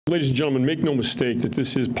Ladies and gentlemen, make no mistake that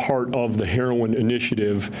this is part of the heroin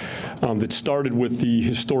initiative that started with the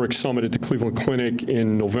historic summit at the Cleveland Clinic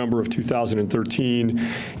in November of 2013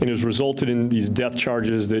 and has resulted in these death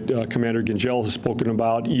charges that Commander Gingell has spoken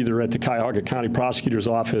about either at the Cuyahoga County Prosecutor's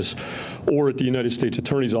Office or at the United States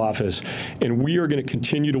Attorney's Office. And we are going to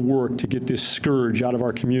continue to work to get this scourge out of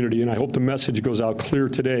our community. And I hope the message goes out clear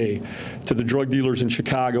today to the drug dealers in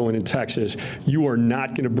Chicago and in Texas. You are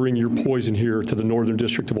not going to bring your poison here to the Northern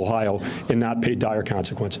District of Ohio and not pay dire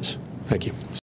consequences. Thank you.